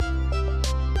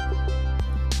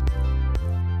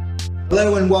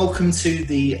Hello and welcome to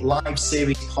the live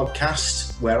series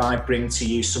podcast where I bring to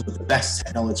you some of the best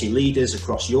technology leaders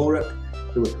across Europe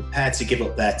who are prepared to give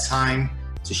up their time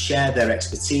to share their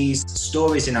expertise,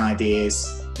 stories and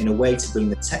ideas in a way to bring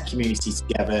the tech community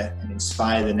together and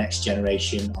inspire the next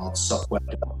generation of software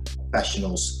development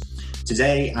professionals.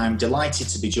 Today I'm delighted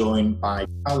to be joined by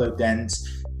Paulo Dente,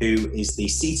 who is the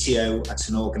CTO at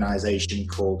an organisation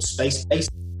called Spacebase.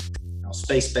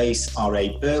 Spacebase are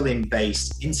a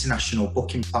Berlin-based international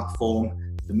booking platform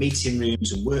for meeting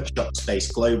rooms and workshop space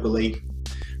globally.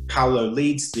 Paulo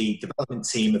leads the development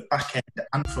team of back-end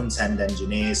and front-end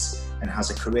engineers and has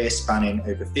a career spanning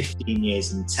over 15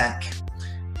 years in tech.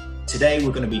 Today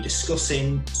we're going to be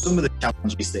discussing some of the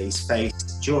challenges that he's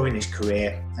faced during his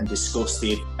career and discuss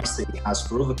the advice that he has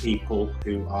for other people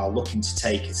who are looking to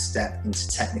take a step into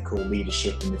technical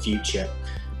leadership in the future.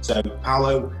 So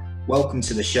Paulo, welcome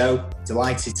to the show.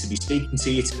 Delighted to be speaking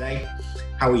to you today.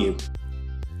 How are you?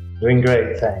 Doing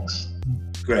great, thanks.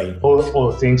 Great.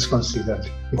 All things considered.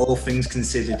 All things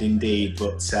considered, indeed.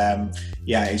 But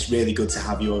yeah, it's really good to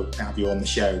have you on the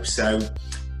show. So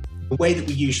the way that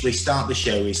we usually start the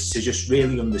show is to just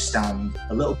really understand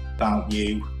a little bit about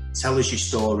you, tell us your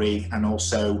story, and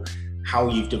also how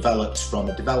you've developed from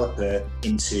a developer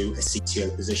into a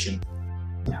CTO position.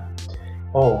 Yeah.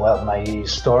 Oh, well, my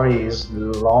story is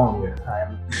long.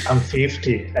 I'm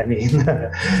 50. I mean,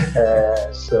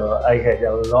 so I had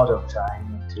a lot of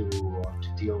time to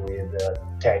deal with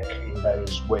tech in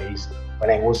various ways. When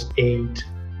I was 8,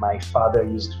 my father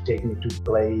used to take me to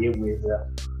play with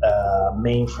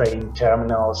mainframe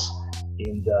terminals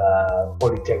in the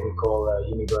Polytechnical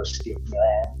University of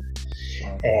Milan.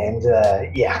 And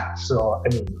yeah, so I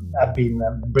mean, I've been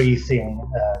breathing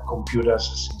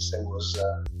computers since I was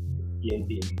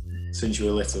baby. Since you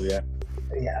were little, yeah.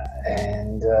 Yeah,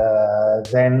 and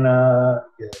then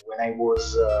when I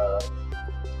was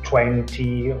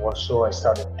 20 or so, I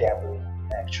started dabbling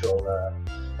in actual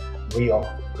real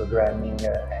programming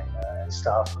and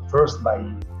stuff. First by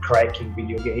cracking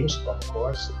video games, of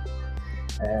course,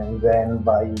 and then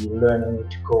by learning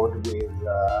to code with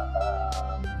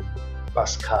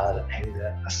Pascal and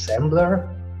assembler.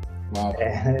 Wow.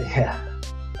 And, yeah,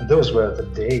 those were the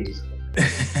days.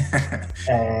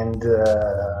 And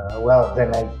well,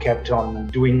 then I kept on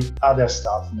doing other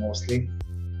stuff mostly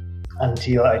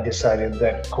until I decided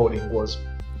that coding was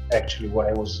actually what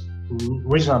I was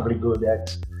reasonably good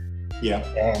at. Yeah.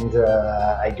 And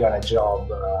I got a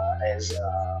job as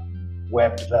a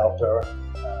web developer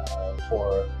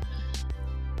for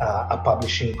a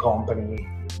publishing company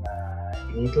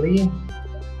in Italy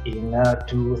in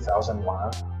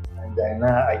 2001. And then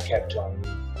I kept on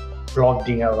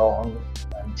plodding along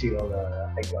until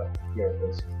I got here,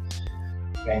 basically.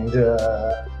 And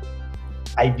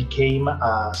I became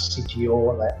a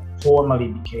CTO, formally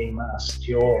became a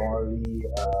CTO only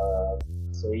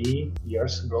 3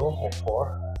 years ago,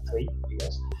 or 3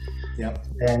 years. Yeah.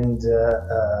 And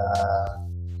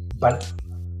but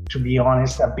to be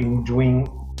honest, I've been doing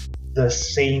the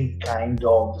same kind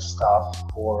of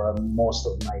stuff for most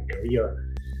of my career.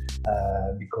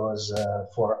 Because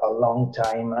for a long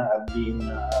time I've been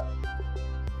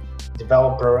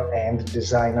developer and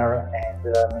designer and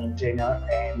maintainer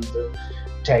and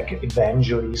tech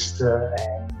evangelist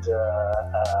and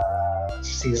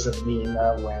sysadmin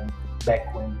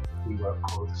back when we were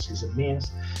called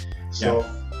sysadmins. So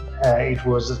yeah. It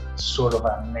was sort of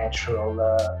a natural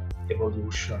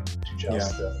evolution to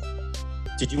just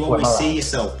Did you always see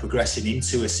yourself progressing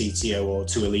into a CTO or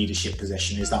to a leadership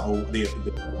position? Is that all the you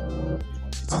wanted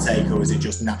to take, or is it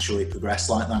just naturally progressed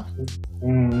like that?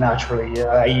 Naturally,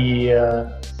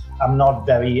 I'm not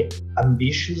very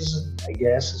ambitious, I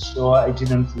guess, so I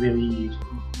didn't really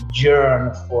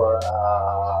yearn for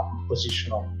a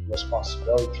position of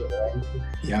responsibility or anything.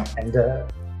 Yeah. And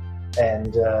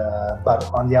but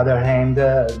on the other hand,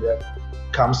 there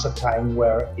comes a time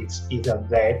where it's either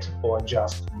that or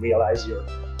just realize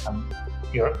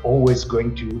you're always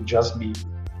going to just be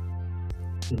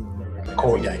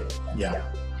every day.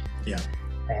 Yeah.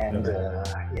 And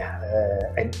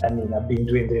and I mean, I've been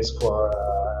doing this for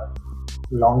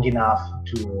long enough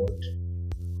to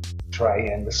try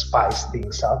and spice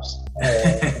things up.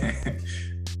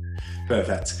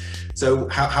 Perfect. So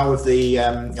how have the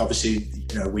obviously,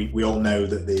 you know, we all know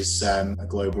that there's a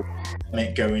global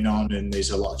pandemic going on and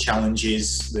there's a lot of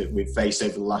challenges that we've faced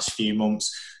over the last few months.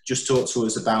 Just talk to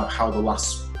us about how the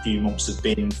last few months have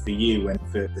been for you and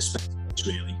for the Spacebase,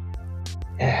 really.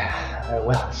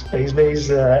 Well, Spacebase,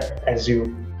 as you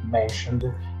mentioned,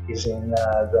 is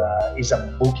is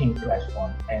a booking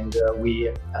platform, and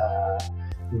we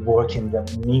work in the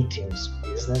meetings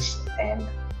business, and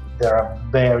there are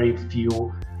very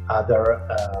few other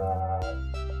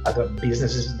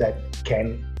businesses that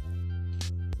can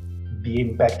be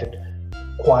impacted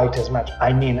quite as much.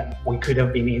 I mean, we could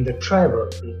have been in the travel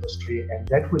industry, and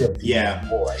that would have been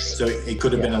worse. So it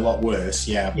could have been a lot worse,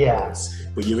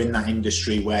 But you're in that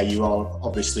industry where you are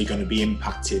obviously going to be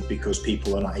impacted because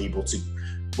people are not able to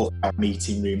book out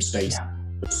meeting room space.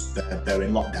 Because they're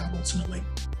in lockdown ultimately.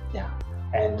 Yeah,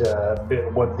 and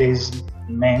what this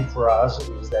meant for us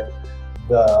is that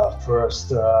the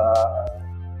first,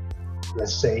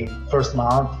 let's say, first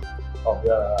month of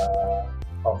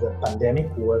the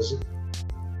pandemic was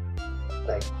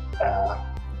like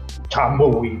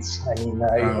tumbleweeds. I mean,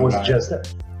 it was just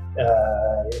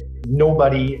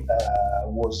nobody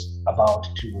was about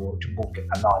to book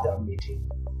another meeting.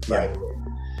 Right away.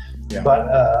 Yeah. But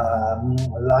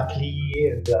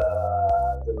luckily,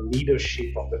 the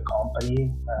leadership of the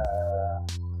company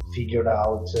figured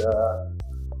out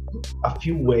a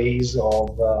few ways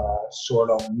of sort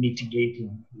of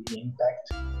mitigating the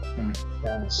impact,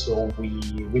 and so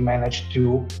we managed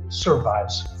to survive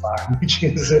so far, which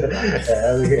is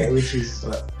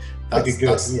pretty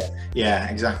good. Yeah,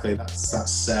 exactly.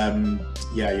 That's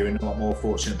you're in a lot more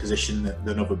fortunate position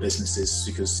than other businesses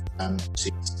because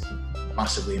it's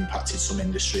massively impacted some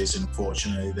industries, and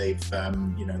unfortunately they've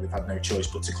had no choice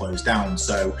but to close down.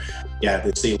 So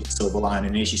the silver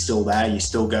lining is you're still there, you're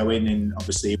still going, and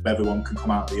obviously if everyone can come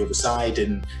out the other side,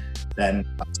 and then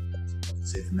that's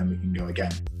positive, and then we can go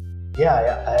again.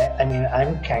 I mean,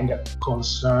 I'm kind of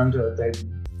concerned that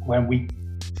when we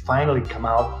finally come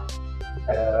out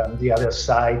the other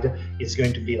side, it's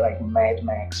going to be like Mad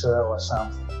Max or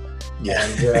something.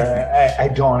 And I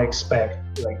don't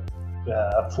expect like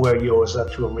 4 years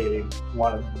to really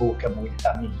want to book a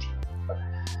meeting.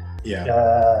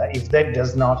 If that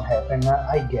does not happen,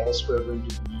 I guess we're going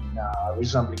to be in a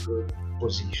reasonably good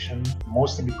position,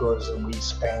 mostly because we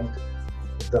spent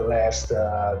the last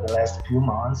few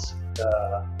months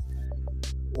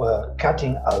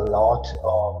cutting a lot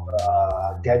of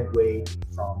dead weight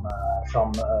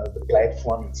from the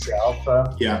platform itself.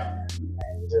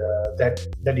 And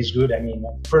that is good. I mean,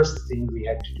 first thing we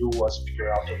had to do was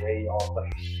figure out a way of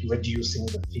reducing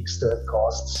the fixed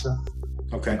costs.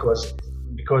 Okay.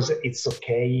 Because it's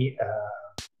okay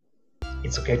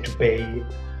to pay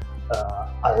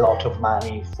a lot of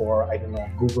money for, I don't know,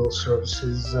 Google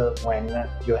services when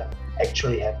you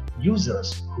actually have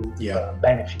users who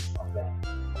benefit from them.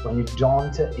 When you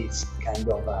don't, it's kind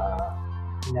of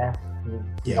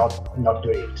not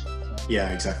great.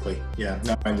 Yeah, exactly. Yeah,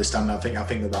 no, I understand. I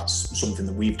think that's something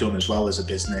that we've done as well as a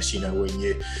business. You know, when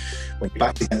you're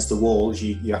backed against the walls,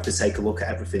 you have to take a look at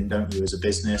everything, don't you, as a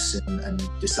business, and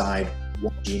decide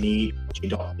what do you need, what do you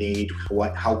don't need,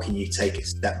 how can you take a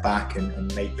step back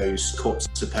and make those cuts,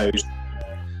 I suppose,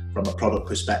 from a product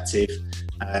perspective,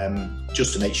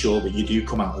 just to make sure that you do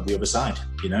come out of the other side,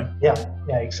 you know? Yeah,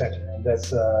 exactly. And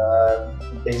that's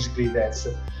basically that's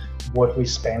what we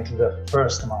spent the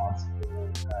first month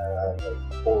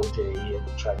all day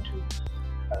and trying to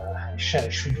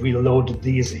should we load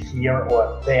this here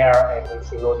or there, and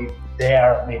if we load it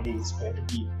there, maybe it's going to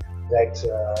be that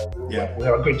we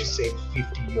are going to save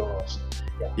 50 euros.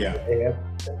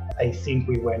 I think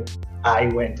I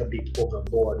went a bit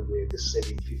overboard with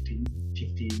saving 50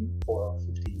 or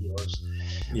 50 euros.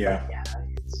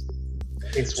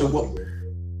 It's so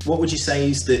what would you say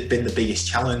has been the biggest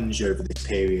challenge over this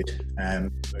period,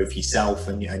 both yourself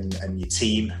and your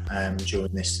team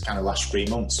during this kind of last 3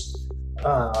 months?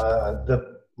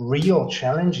 The real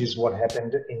challenge is what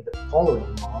happened in the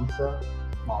following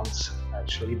months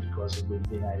actually, because we've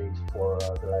been at it for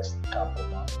the last couple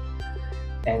of months,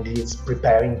 and it's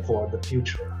preparing for the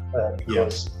future,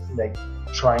 because like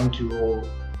trying to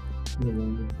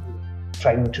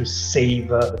save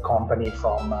the company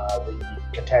from the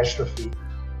catastrophe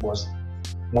was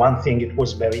one thing. It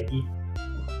was very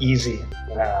easy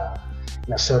in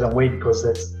a certain way, because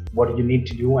that's what you need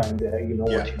to do, and you know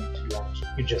what you need to do, and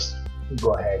you just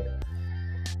go ahead.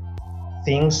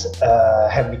 Things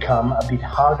have become a bit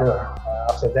harder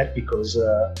after that, because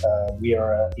we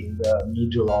are in the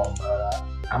middle of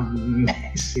a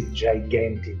massive,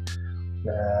 gigantic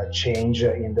change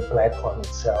in the platform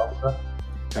itself.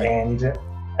 And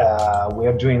we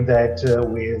are doing that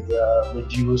with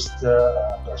reduced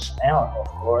personnel, of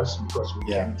course, because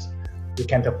we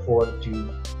can't afford to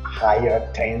hire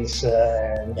tens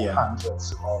and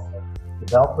hundreds of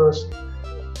developers,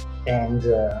 and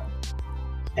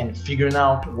figuring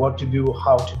out what to do,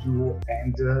 how to do,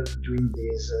 and doing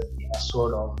this in a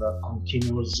sort of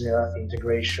continuous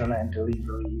integration and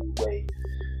delivery way.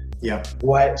 Yeah.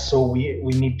 So we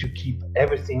need to keep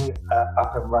everything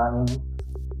up and running,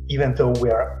 even though we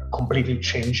are completely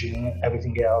changing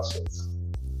everything else.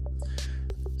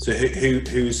 So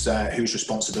whose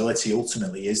responsibility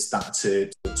ultimately is that to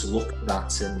look at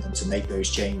that and to make those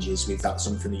changes? Is that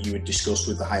something that you would discuss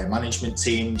with the higher management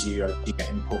team? Do you get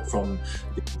input from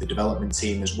the development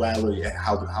team as well? Or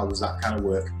how does that kind of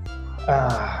work?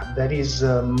 That is,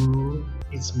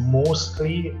 it's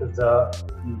mostly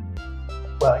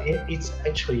it's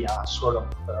actually a sort of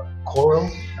choral.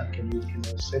 Can you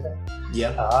say that?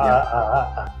 Yeah.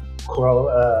 A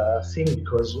choral thing,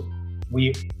 because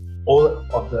all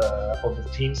of the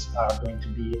teams are going to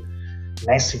be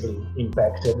massively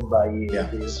impacted by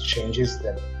these changes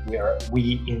that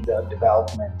we in the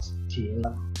development team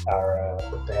are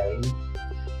preparing,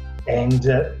 and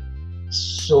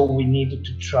so we need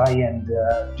to try and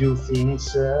do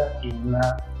things in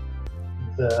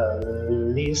the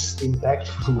least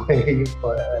impactful way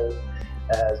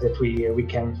that we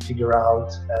can figure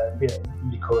out,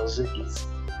 because it's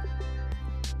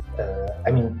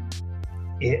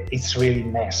it's really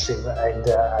massive, and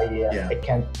I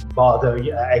can't bother.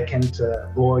 I can't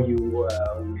bore you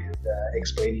with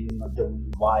explaining the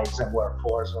whys and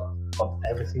wherefores of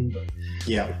everything. But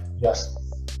it's just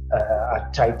a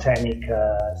titanic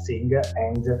thing,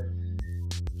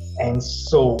 and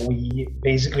so we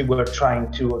basically were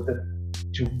trying to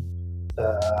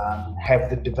have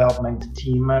the development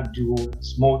team do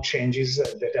small changes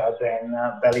that are then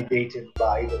validated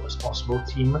by the responsible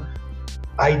team,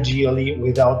 ideally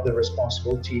without the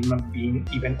responsible team being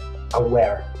even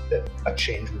aware that a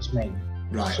change was made.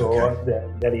 Right. So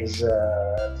that is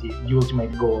the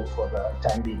ultimate goal for the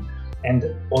time being, and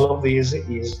all of this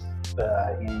is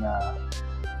in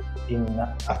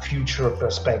a future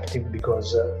perspective,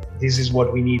 because this is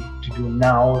what we need to do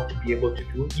now to be able to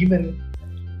do even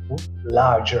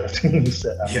larger things.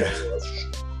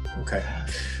 Okay.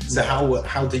 So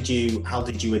how did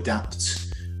you adapt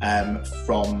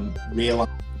from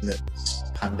realizing that this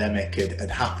pandemic had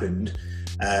happened,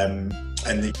 and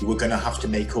that you were going to have to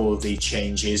make all of these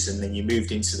changes, and then you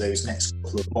moved into those next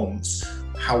couple of months?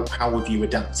 How have you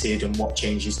adapted, and what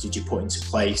changes did you put into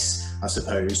place, I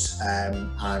suppose, and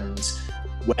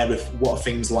what are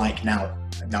things like now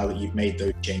that you've made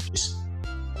those changes?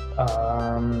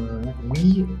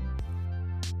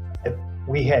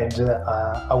 We had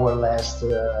our last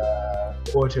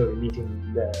quarterly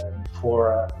meeting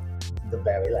before the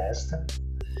very last,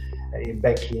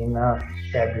 back in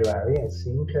February, I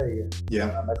think.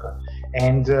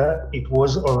 And it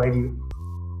was already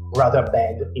rather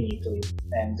bad in Italy,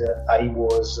 and I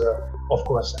was, of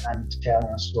course, I'm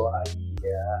Italian, so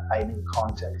I'm in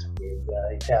contact with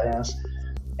Italians,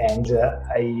 and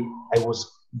I was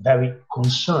very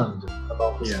concerned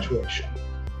about the situation.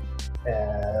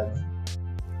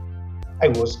 I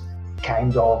was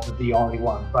kind of the only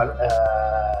one, but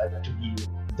to be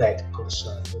that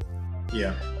concerned.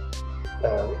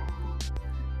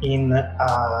 In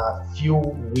a few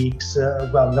weeks,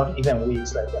 not even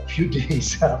weeks, like a few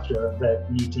days after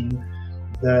that meeting,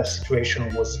 the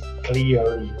situation was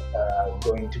clearly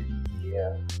going to be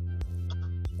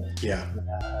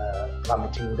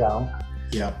plummeting down.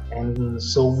 And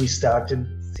so we started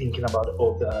thinking about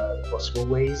all the possible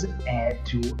ways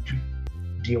to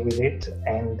deal with it,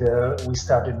 and we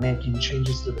started making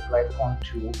changes to the platform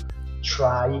to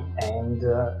try and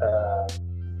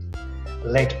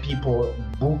let people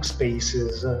book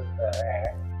spaces,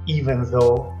 even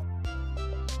though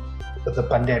the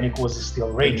pandemic was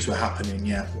still raging. Things were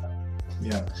happening,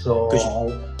 So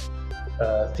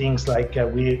things like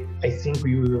I think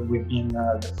we've been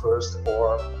the first,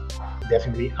 or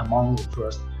definitely among the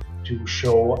first, to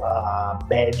show a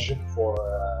badge for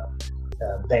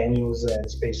venues and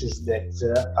spaces that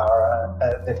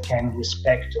that can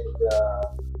respect the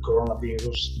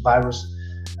coronavirus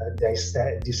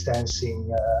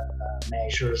distancing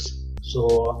measures.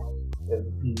 So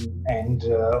and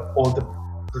all the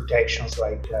protections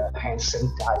like hand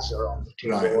sanitizer on the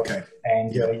table,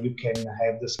 and you can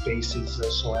have the spaces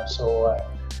so and so,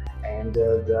 and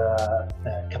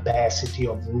the capacity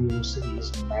of rooms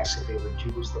is massively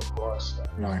reduced, of course.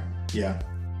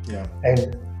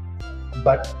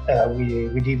 But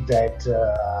we did that.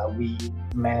 We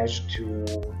managed to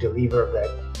deliver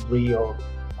that real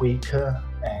quick,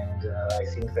 and I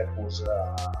think that was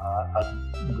a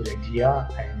good idea,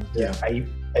 and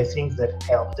I think that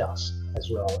helped us as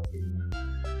well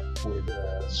with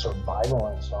survival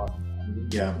and so on.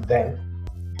 And then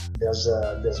there's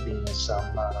been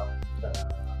some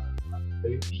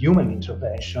human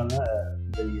intervention.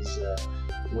 There is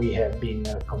we have been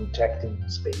contacting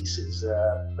space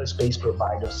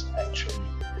providers actually,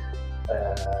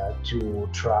 to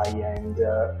try and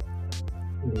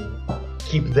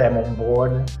keep them on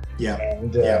board. Yeah.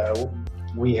 And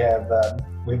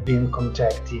we've been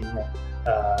contacting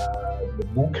the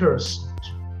bookers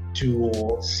to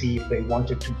see if they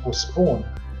wanted to postpone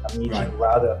a meeting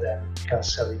rather than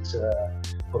cancel it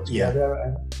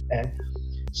altogether. And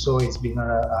so it's been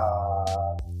a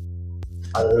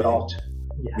lot.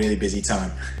 Yeah. Really busy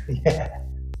time. Yeah.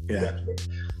 Exactly.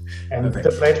 And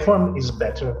the platform is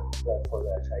better for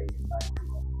that, in my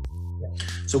opinion. Yeah.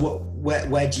 So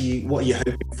what are you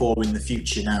hoping for in the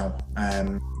future now?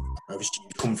 Obviously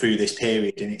you've come through this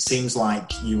period and it seems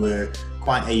like you were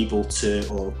quite able to,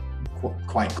 or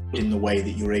quite good in the way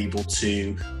that you're able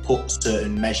to put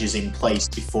certain measures in place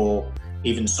before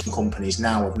even some companies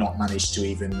now have not managed to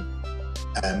even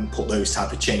put those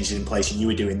type of changes in place, and you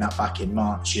were doing that back in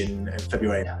March and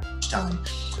February time.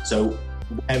 So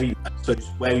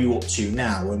where are you up to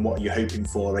now, and what are you hoping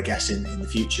for, I guess, in the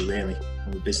future, really,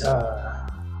 on the business?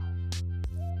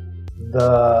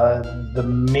 The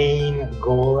main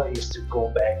goal is to go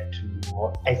back to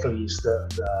at least the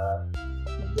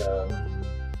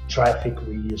traffic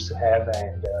we used to have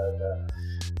and the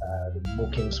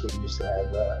bookings we used to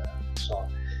have.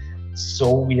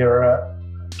 So we are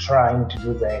trying to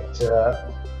do that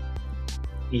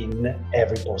in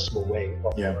every possible way,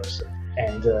 of course.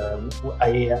 And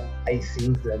I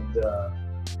think that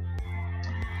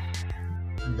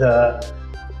the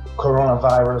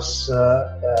coronavirus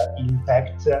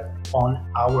impact on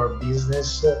our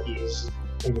business is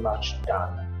pretty much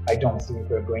done. I don't think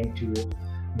we're going to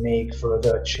make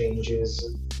further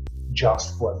changes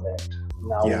just for that.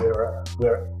 Now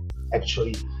we're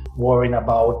actually worrying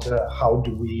about how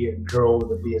do we grow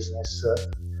the business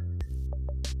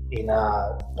in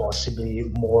a possibly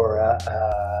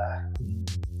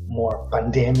more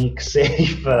pandemic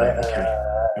safe way,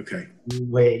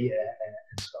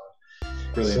 and so on.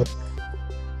 Brilliant.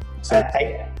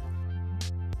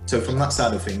 So from that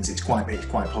side of things, it's quite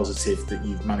positive that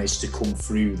you've managed to come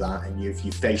through that, and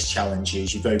you've faced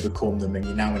challenges, you've overcome them, and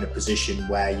you're now in a position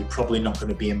where you're probably not going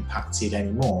to be impacted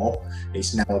anymore.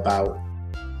 It's now about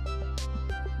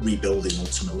rebuilding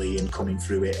ultimately and coming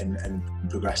through it and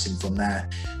progressing from there.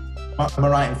 Am I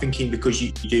right in thinking, because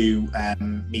you do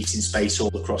meeting space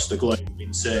all across the globe,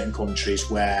 in certain countries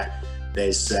where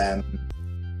there's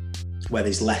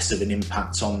less of an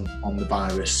impact on the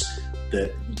virus,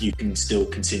 that you can still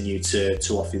continue to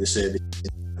offer the service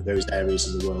in those areas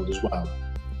of the world as well?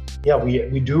 Yeah,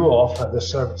 we do offer the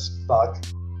service, but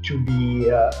to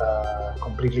be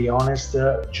completely honest,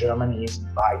 Germany is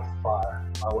by far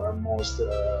our most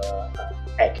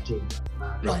active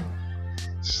market. Right.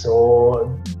 So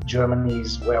Germany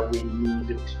is where we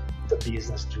need the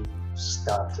business to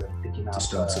start picking up.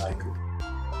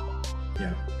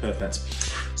 Yeah, perfect.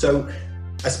 So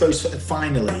I suppose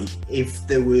finally, if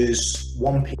there was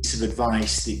one piece of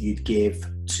advice that you'd give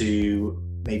to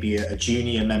maybe a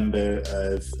junior member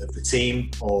of the team,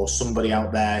 or somebody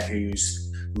out there who's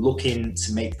looking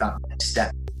to make that next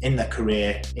step in their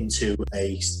career into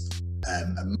a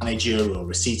manager or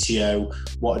a CTO,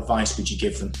 what advice would you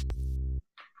give them?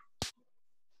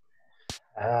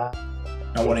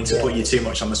 Not wanting to put you too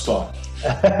much on the spot.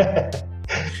 I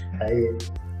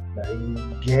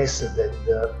guess that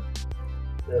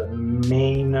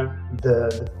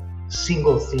the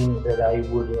single thing that I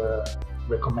would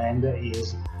recommend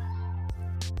is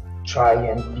try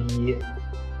and be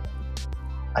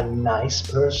a nice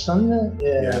person,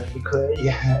 because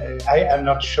I'm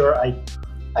not sure I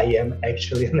am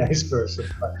actually a nice person,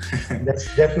 but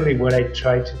that's definitely what I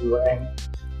try to do, and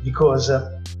because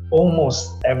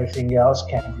almost everything else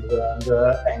can be learned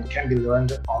and can be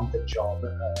learned on the job.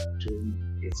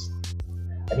 It's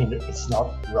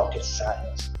not rocket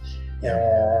science.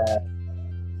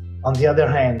 On the other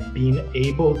hand, being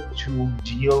able to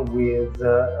deal with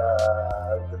the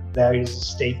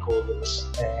various stakeholders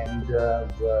and the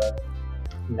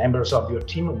members of your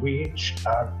team, which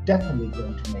are definitely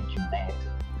going to make you mad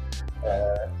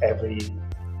every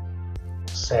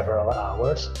several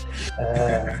hours,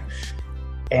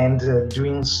 and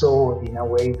doing so in a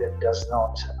way that does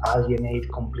not alienate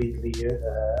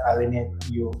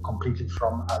you completely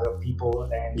from other people,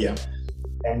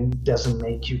 and doesn't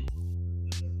make you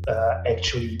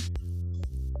actually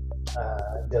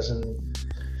doesn't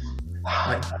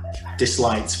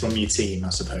disliked from your team, I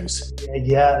suppose.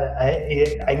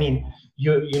 I mean,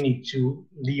 you need to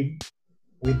live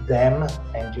with them,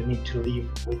 and you need to live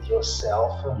with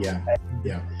yourself.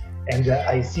 And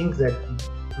I think that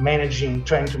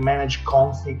trying to manage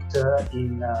conflict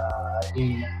in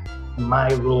my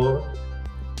role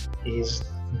is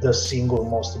the single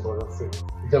most important thing.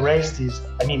 The rest is,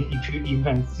 I mean, if you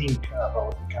even think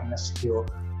about becoming a CTO,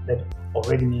 that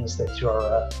already means that you're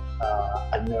a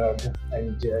nerd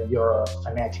and you're a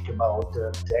fanatic about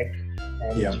tech,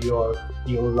 and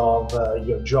you love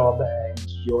your job, and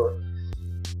you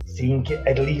think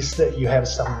at least you have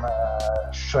some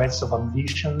shreds of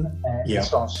ambition and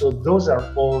so on. So those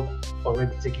are all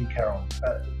already taken care of.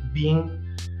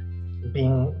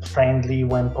 Being friendly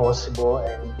when possible,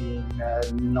 and being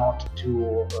not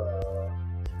too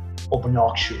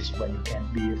obnoxious when you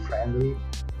can't be friendly.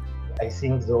 I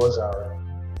think those are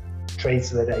traits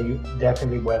that I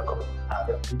definitely welcome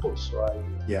other people. So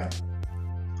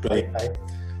Brilliant.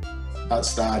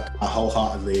 I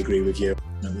wholeheartedly agree with you.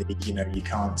 You know, you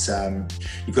can't.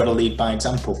 You've got to lead by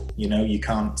example. You know, you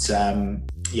can't.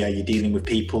 You're dealing with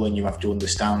people, and you have to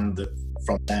understand that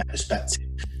from their perspective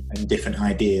and different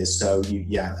ideas. So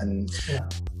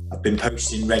I've been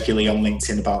posting regularly on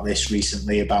LinkedIn about this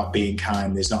recently, about being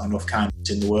kind. There's not enough kindness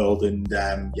in the world, and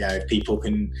if people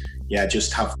can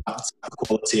just have that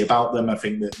quality about them, I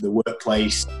think that the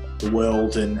workplace, the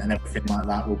world, and everything like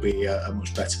that will be a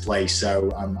much better place. So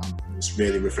it's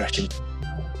really refreshing.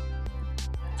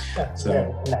 Nice.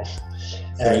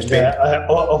 And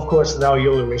of course, now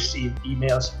you'll receive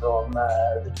emails from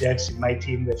the devs in my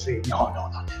team that say, no,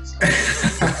 that's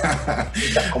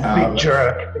he's a complete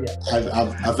jerk.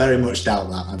 I very much doubt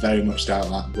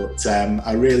that. But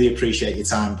I really appreciate your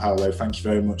time, Paulo. Thank you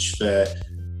very much for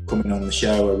coming on the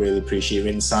show. I really appreciate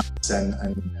your insights and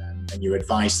your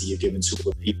advice that you've given to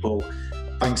other people.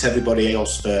 Thanks everybody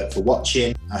else for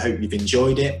watching. I hope you've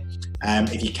enjoyed it.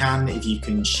 If you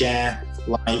can share,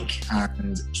 like,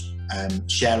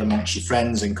 and share amongst your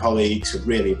friends and colleagues, would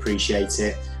really appreciate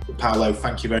it. But Paulo,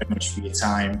 thank you very much for your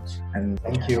time, and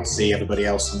thank you. I'll see everybody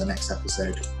else on the next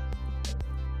episode.